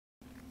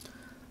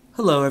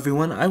Hello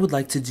everyone, I would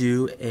like to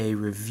do a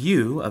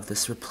review of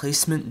this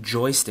replacement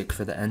joystick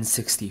for the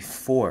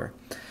N64.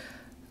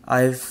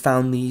 I've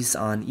found these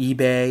on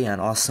eBay and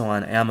also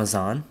on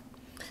Amazon.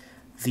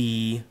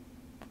 It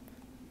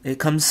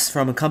comes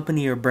from a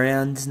company or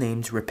brand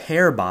named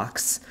Repair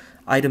Box,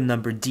 item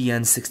number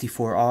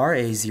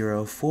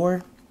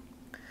DN64RA04.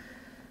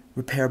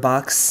 Repair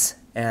Box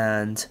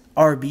and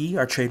RB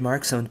are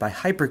trademarks owned by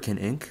Hyperkin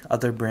Inc.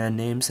 Other brand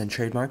names and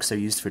trademarks are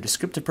used for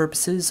descriptive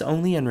purposes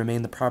only and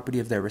remain the property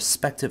of their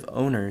respective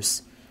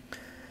owners.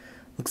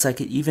 Looks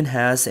like it even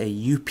has a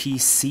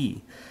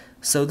UPC.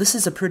 So this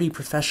is a pretty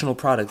professional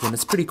product, and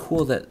it's pretty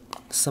cool that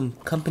some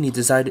company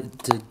decided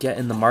to get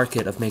in the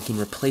market of making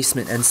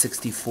replacement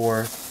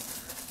N64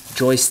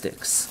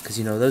 joysticks, because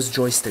you know those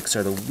joysticks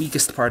are the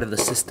weakest part of the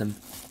system.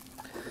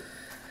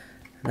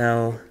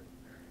 Now,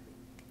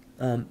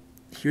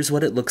 here's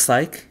what it looks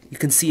like. You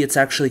can see it's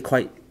actually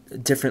quite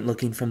different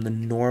looking from the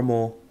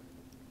normal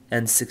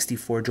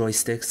N64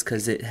 joysticks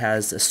because it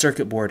has a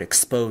circuit board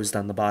exposed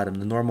on the bottom.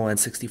 The normal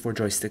N64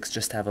 joysticks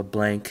just have a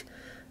blank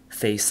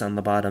face on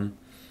the bottom.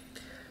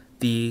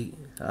 The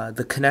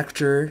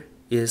connector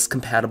is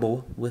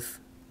compatible with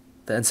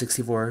the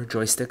N64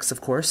 joysticks,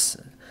 of course,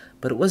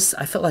 but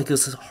I felt like it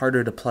was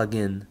harder to plug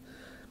in.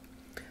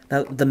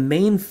 Now, the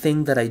main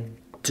thing that I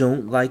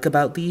don't like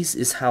about these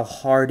is how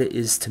hard it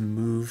is to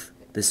move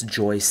this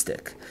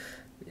joystick.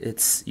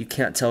 You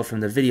can't tell from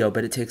the video,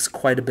 but it takes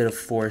quite a bit of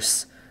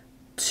force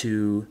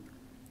to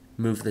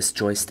move this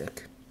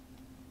joystick.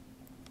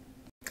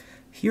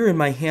 Here in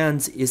my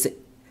hands is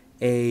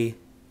a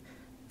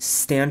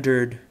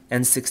standard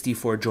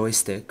N64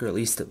 joystick, or at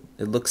least it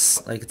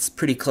looks like it's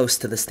pretty close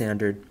to the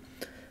standard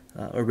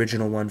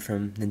original one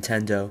from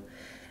Nintendo.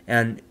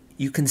 And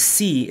you can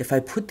see if I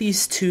put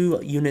these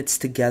two units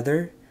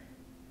together,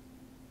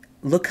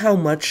 look how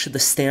much the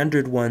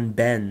standard one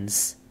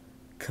bends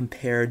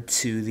compared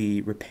to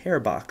the Repair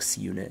Box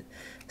unit.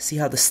 See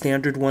how the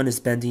standard one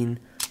is bending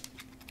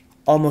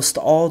almost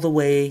all the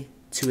way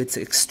to its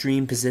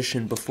extreme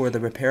position before the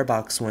Repair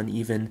Box one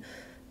even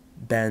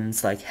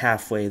bends like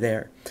halfway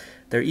there.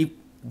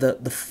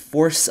 The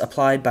force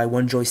applied by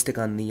one joystick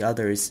on the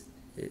other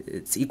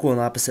it's equal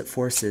and opposite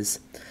forces.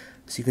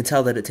 So you can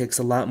tell that it takes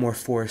a lot more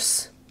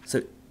force.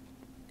 So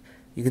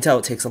you can tell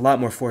it takes a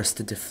lot more force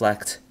to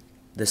deflect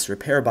this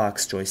Repair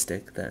Box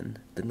joystick than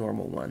the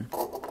normal one.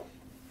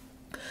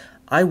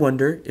 I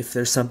wonder if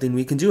there's something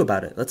we can do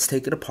about it. Let's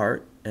take it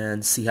apart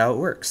and see how it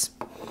works.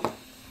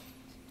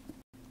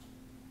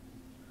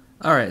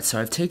 Alright,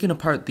 so I've taken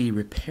apart the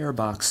Repair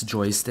Box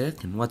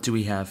joystick, and what do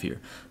we have here?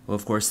 Well,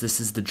 of course, this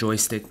is the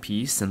joystick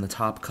piece and the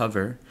top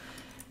cover,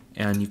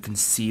 and you can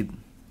see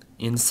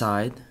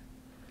inside,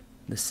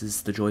 this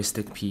is the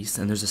joystick piece,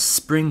 and there's a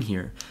spring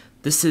here.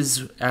 This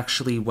is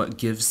actually what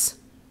gives,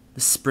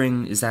 the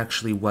spring is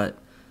actually what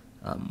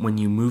when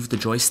you move the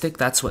joystick,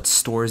 that's what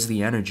stores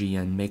the energy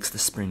and makes the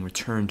spring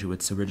return to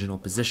its original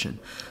position.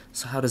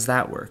 So how does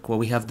that work? Well,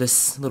 we have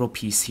this little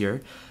piece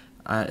here.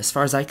 As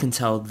far as I can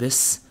tell,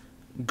 this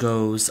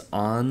goes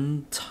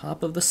on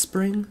top of the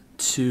spring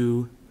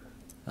to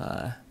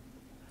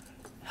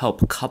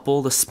help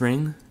couple the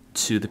spring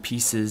to the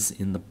pieces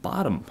in the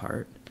bottom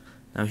part.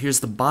 Now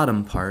here's the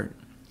bottom part.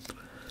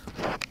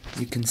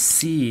 You can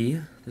see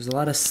there's a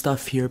lot of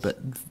stuff here, but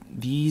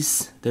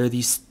there are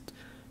these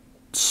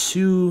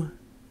two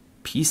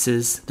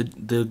pieces.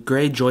 The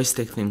gray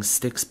joystick thing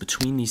sticks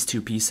between these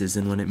two pieces,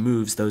 and when it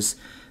moves, those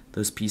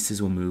pieces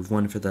will move.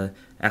 One for the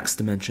X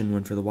dimension,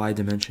 one for the Y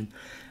dimension.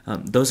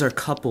 Those are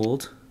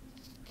coupled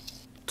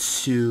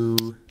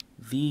to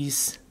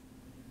these.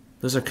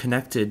 Those are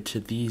connected to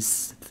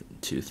these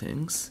two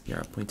things. Here,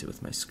 I'll point it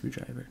with my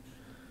screwdriver.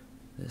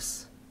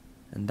 This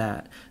and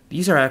that.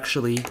 These are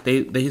actually,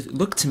 they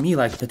look to me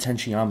like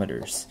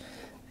potentiometers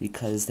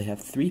because they have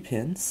 3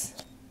 pins.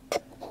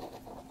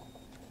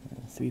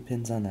 3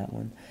 pins on that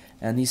one,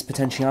 and these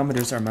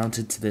potentiometers are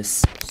mounted to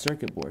this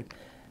circuit board.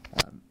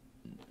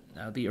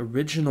 Now the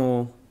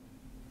original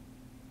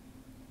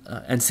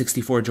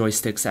N64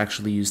 joysticks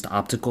actually used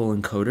optical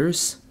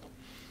encoders,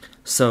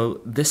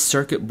 so this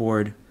circuit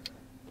board,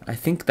 I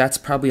think that's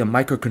probably a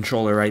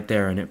microcontroller right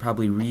there, and it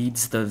probably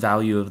reads the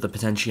value of the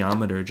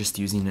potentiometer just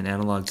using an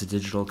analog to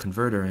digital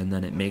converter, and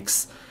then it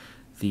makes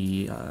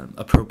the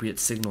appropriate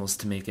signals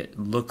to make it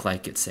look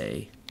like it's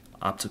a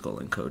optical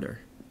encoder.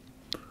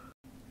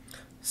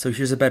 So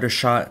here's a better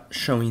shot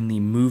showing the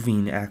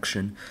moving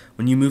action.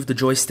 When you move the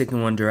joystick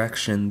in one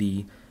direction,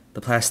 the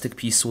plastic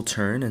piece will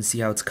turn, and see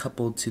how it's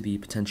coupled to the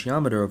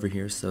potentiometer over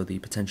here, so the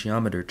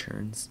potentiometer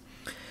turns.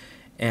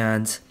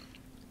 And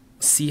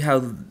see how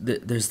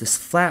there's this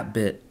flat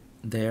bit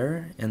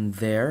there and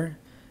there.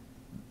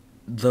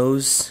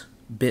 Those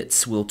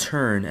bits will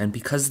turn, and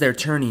because they're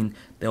turning,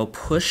 they'll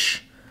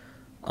push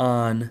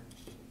on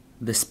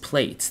this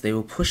plate. They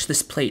will push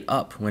this plate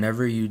up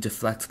whenever you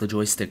deflect the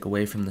joystick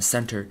away from the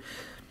center.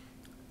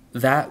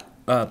 That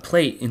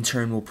plate, in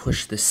turn, will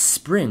push this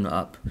spring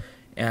up,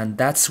 and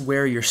that's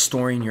where you're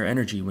storing your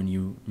energy when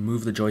you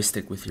move the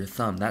joystick with your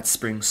thumb. That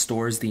spring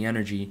stores the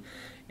energy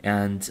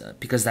and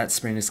because that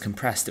spring is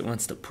compressed, it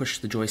wants to push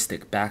the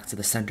joystick back to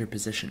the center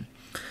position.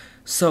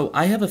 So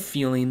I have a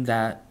feeling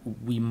that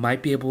we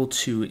might be able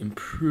to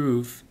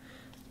improve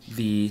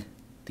the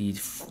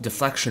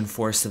deflection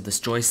force of this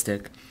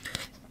joystick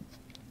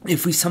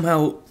if we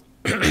somehow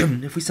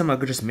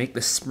could just make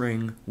the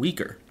spring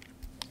weaker.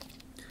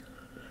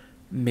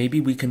 Maybe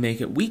we can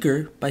make it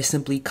weaker by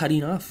simply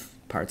cutting off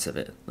parts of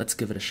it. Let's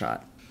give it a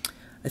shot.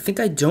 I think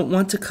I don't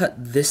want to cut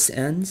this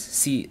end.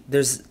 See,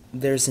 there's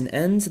an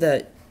end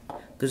that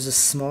there's a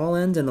small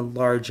end and a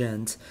large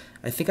end.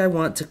 I think I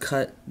want to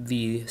cut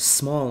the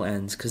small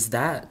end because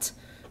that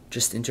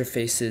just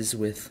interfaces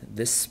with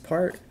this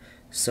part.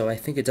 So I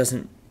think it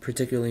doesn't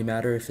particularly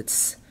matter if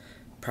its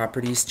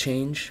properties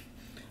change,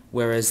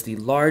 whereas the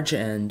large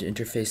end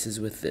interfaces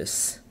with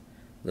this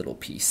little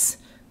piece.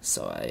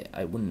 So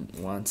I wouldn't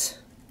want,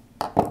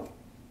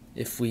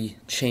 if we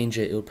change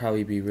it, it'll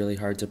probably be really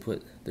hard to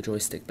put the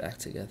joystick back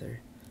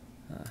together.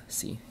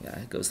 See, yeah,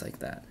 it goes like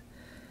that.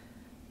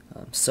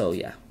 So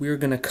yeah, we're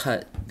gonna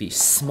cut the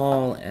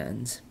small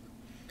end.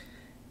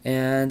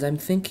 And I'm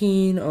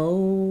thinking,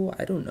 oh,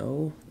 I don't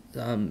know.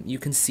 You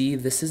can see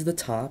this is the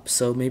top,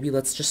 so maybe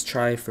let's just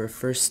try for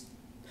first,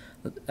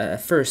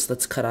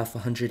 let's cut off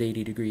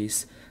 180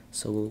 degrees.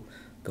 So we'll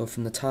go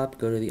from the top,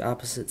 go to the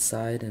opposite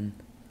side, and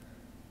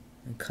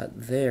cut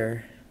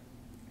there.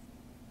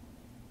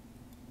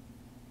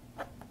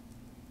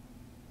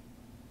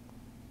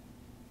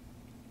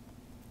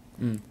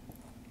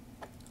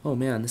 Oh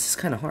man, this is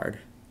kind of hard.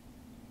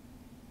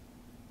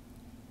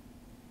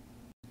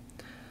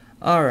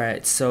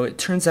 Alright, so it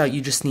turns out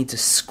you just need to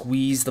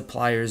squeeze the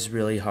pliers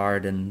really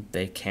hard and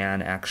they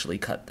can actually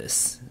cut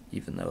this,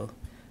 even though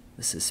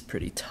this is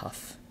pretty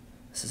tough.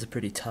 This is a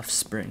pretty tough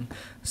spring.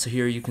 So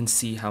here you can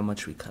see how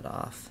much we cut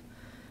off.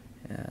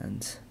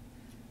 And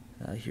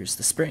here's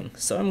the spring.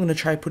 So I'm going to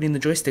try putting the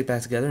joystick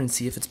back together and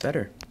see if it's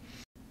better.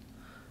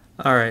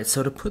 Alright,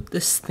 so to put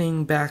this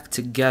thing back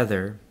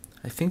together,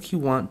 I think you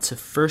want to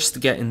first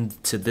get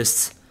into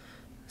this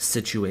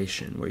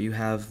situation where you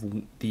have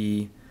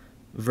the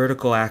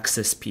vertical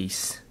axis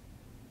piece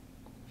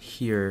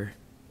here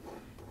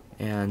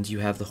and you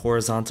have the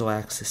horizontal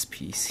axis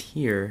piece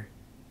here.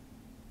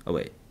 Oh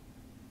wait,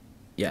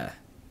 yeah,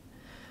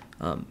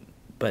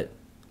 but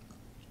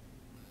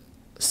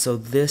so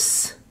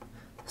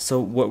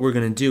what we're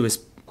gonna do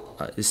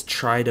is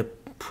try to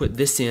put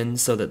this in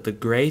so that the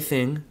gray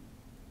thing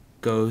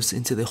goes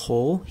into the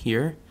hole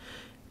here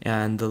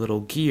and the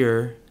little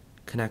gear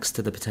connects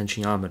to the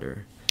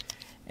potentiometer.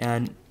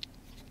 And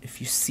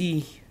if you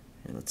see,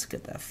 let's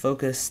get that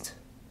focused,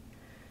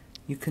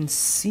 you can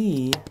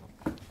see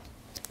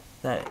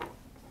that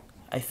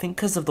I think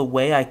because of the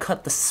way I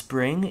cut the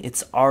spring,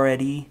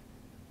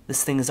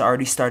 this thing is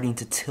already starting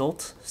to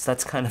tilt, so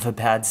that's kind of a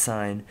bad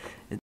sign.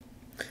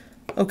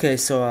 Okay,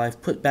 so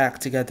I've put back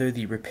together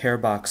the repair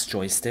box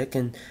joystick,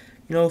 and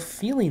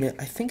feeling it,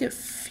 I think it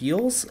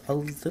feels a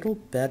little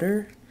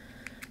better,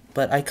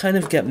 but I kind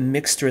of get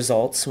mixed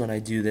results when I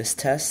do this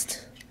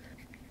test.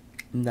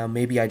 Now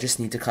maybe I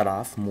just need to cut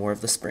off more of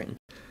the spring.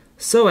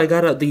 So I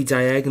got out the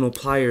diagonal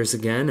pliers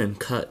again and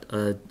cut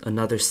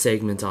another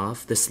segment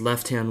off. This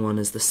left-hand one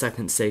is the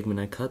second segment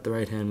I cut, the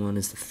right-hand one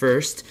is the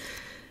first.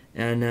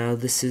 And now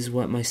this is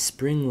what my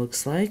spring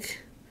looks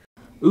like.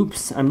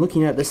 Oops, I'm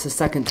looking at this a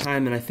second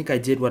time and I think I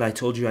did what I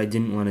told you I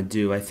didn't want to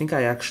do. I think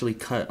I actually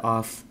cut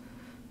off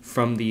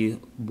from the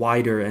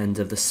wider end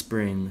of the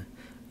spring.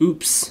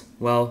 Oops,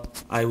 well,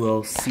 I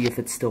will see if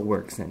it still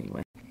works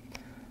anyway.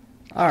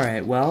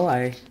 Alright, well,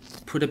 I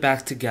put it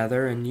back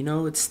together and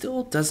it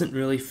still doesn't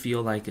really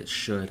feel like it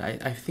should.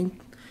 I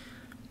think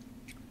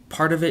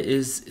part of it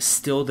is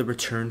still the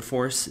return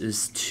force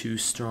is too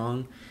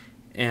strong,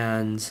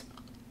 and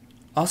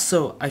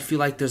also I feel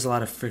like there's a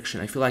lot of friction.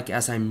 I feel like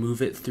as I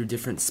move it through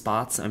different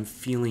spots, I'm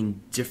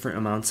feeling different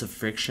amounts of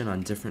friction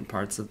on different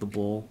parts of the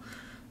bowl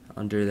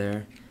under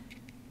there,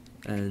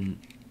 and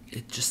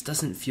it just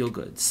doesn't feel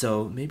good.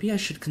 So maybe I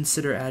should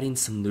consider adding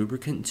some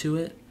lubricant to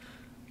it.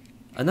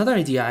 Another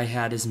idea I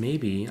had is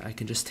maybe I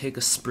can just take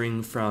a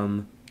spring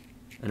from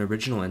an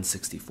original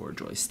N64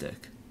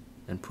 joystick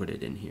and put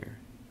it in here.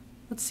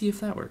 Let's see if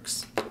that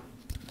works.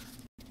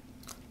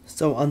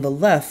 So on the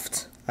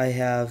left, I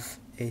have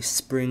a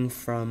spring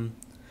from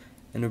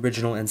an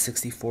original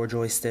N64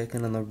 joystick,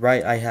 and on the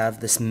right I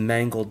have this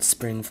mangled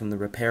spring from the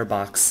repair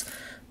box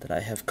that I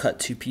have cut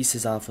two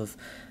pieces off of.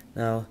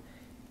 Now,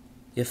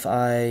 if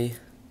I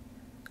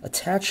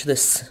attach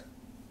this,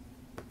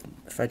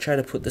 if I try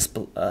to put this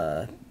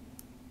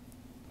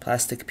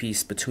plastic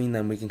piece between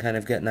them, we can kind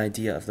of get an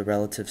idea of the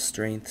relative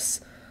strengths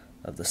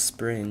of the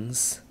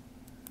springs.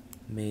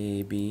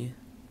 Maybe.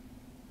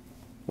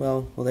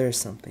 Well, there's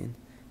something.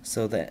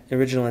 So the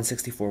original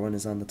N64 one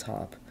is on the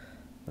top.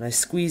 When I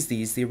squeeze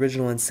these, the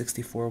original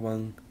N64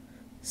 one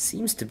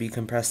seems to be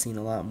compressing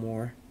a lot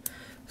more.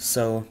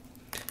 So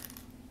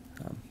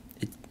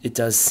it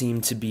does seem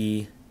to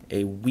be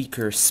a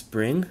weaker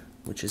spring,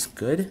 which is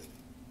good.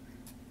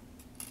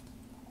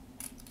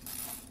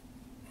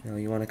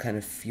 You want to kind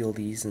of feel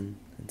these and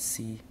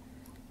see.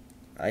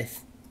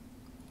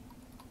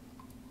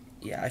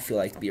 yeah, I feel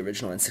like the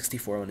original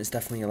N64 one is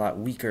definitely a lot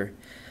weaker.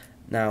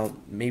 Now,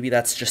 maybe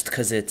that's just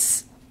because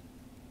it's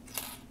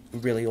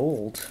really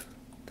old.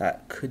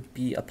 That could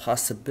be a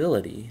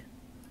possibility.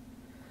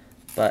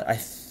 But I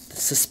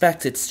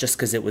suspect it's just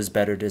because it was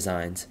better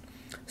designed.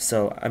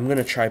 So I'm going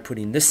to try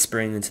putting this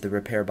spring into the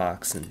repair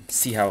box and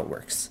see how it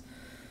works.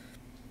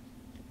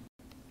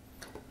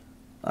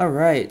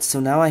 Alright, so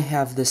now I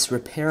have this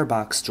repair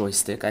box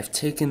joystick. I've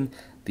taken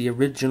the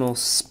original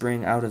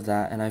spring out of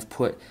that, and I've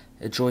put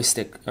a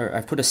joystick, or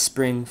I've put a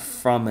spring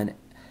from an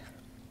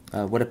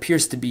what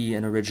appears to be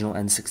an original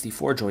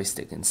N64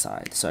 joystick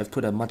inside. So I've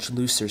put a much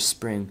looser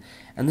spring,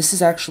 and this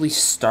is actually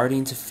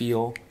starting to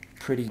feel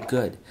pretty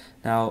good.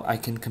 Now I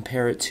can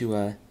compare it to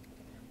a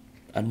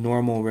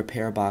normal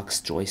repair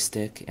box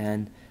joystick,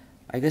 and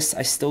I guess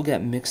I still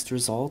get mixed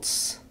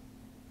results,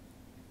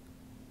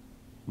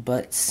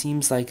 but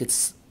seems like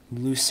it's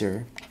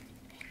looser.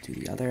 Do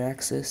the other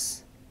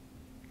axis.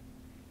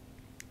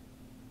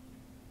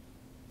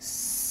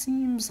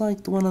 Seems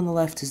like the one on the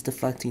left is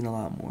deflecting a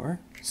lot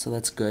more, so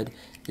that's good.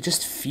 It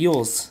just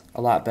feels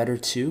a lot better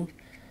too,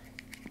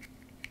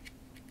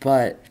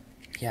 but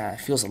yeah, it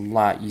feels a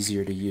lot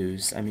easier to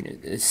use. I mean,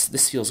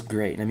 this feels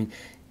great. I mean,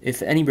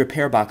 if any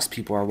repair box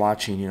people are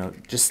watching, you know,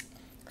 just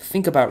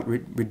think about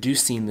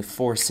reducing the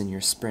force in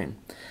your spring.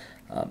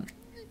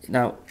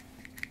 Now,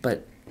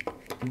 but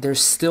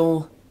there's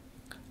still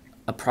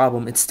a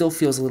problem. It still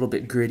feels a little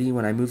bit gritty.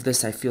 When I move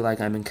this, I feel like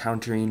I'm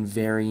encountering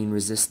varying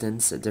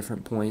resistance at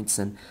different points,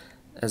 and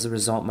as a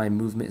result, my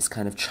movement is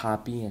kind of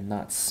choppy and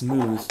not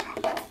smooth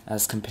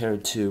as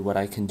compared to what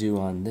I can do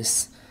on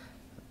this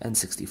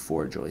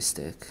N64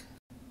 joystick.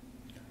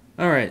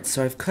 Alright,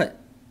 so I've cut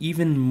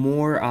even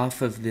more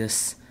off of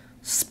this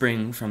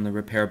spring from the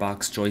repair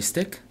box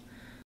joystick.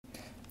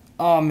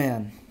 Oh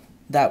man,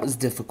 that was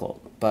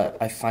difficult, but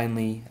I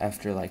finally,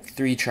 after like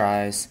 3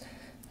 tries,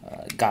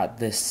 got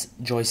this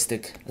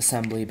joystick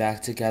assembly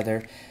back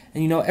together.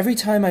 And you know, every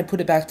time I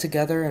put it back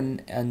together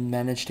and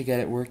manage to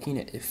get it working,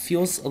 it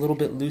feels a little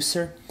bit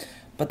looser,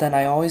 but then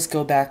I always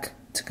go back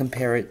to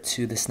compare it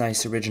to this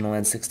nice original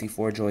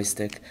N64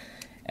 joystick,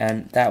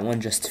 and that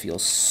one just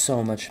feels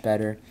so much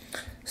better.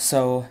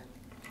 So,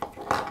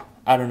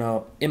 I don't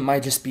know, it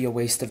might just be a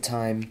waste of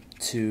time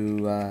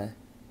to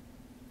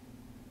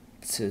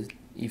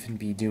even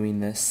be doing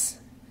this.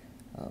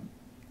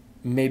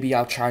 Maybe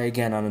I'll try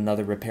again on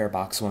another repair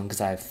box one because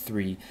I have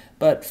 3.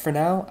 But for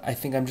now, I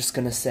think I'm just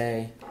going to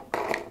say,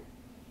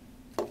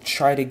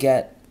 try to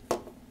get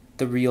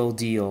the real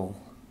deal